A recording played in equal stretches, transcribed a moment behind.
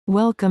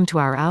Welcome to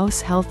our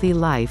Aus Healthy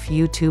Life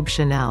YouTube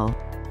channel.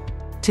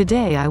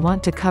 Today I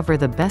want to cover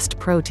the best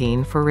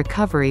protein for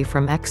recovery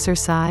from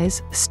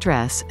exercise,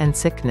 stress, and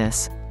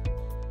sickness.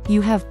 You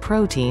have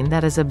protein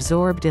that is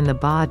absorbed in the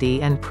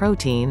body and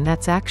protein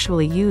that's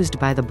actually used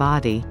by the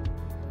body.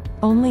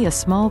 Only a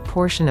small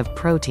portion of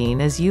protein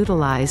is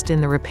utilized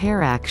in the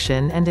repair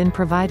action and in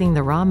providing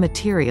the raw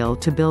material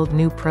to build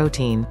new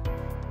protein.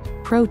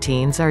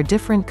 Proteins are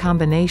different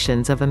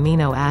combinations of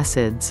amino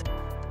acids.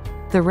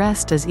 The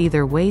rest is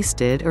either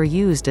wasted or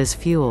used as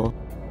fuel.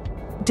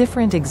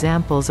 Different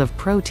examples of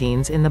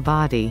proteins in the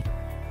body: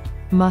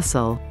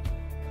 muscle,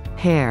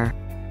 hair,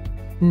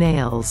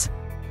 nails,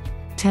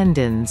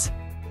 tendons,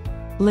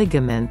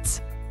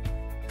 ligaments,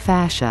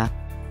 fascia,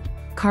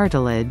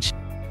 cartilage,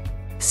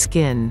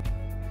 skin,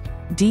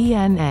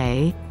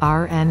 DNA,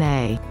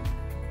 RNA,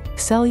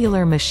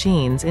 cellular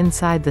machines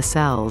inside the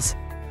cells,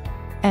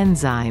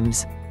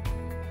 enzymes,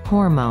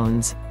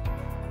 hormones,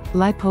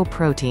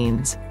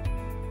 lipoproteins,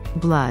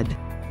 blood,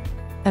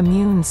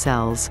 immune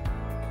cells.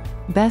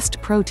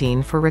 Best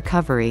protein for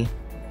recovery: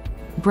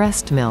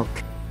 breast milk,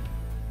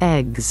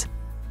 eggs.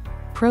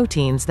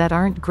 Proteins that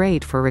aren't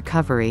great for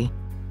recovery: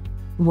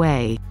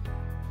 whey,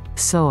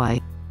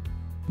 soy,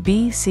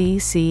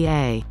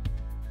 BCCA.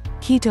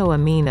 Keto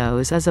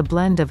aminos is a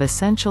blend of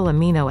essential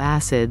amino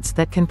acids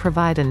that can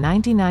provide a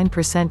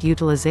 99%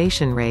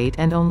 utilization rate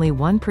and only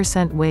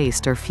 1%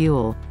 waste or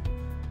fuel.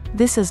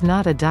 This is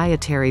not a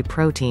dietary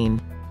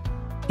protein.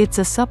 It's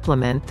a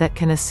supplement that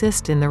can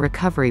assist in the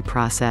recovery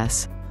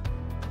process.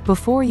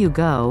 Before you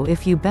go,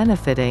 if you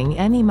benefiting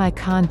any my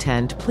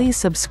content, please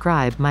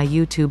subscribe my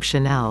YouTube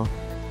channel.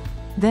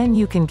 Then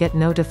you can get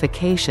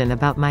notification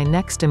about my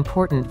next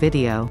important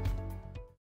video.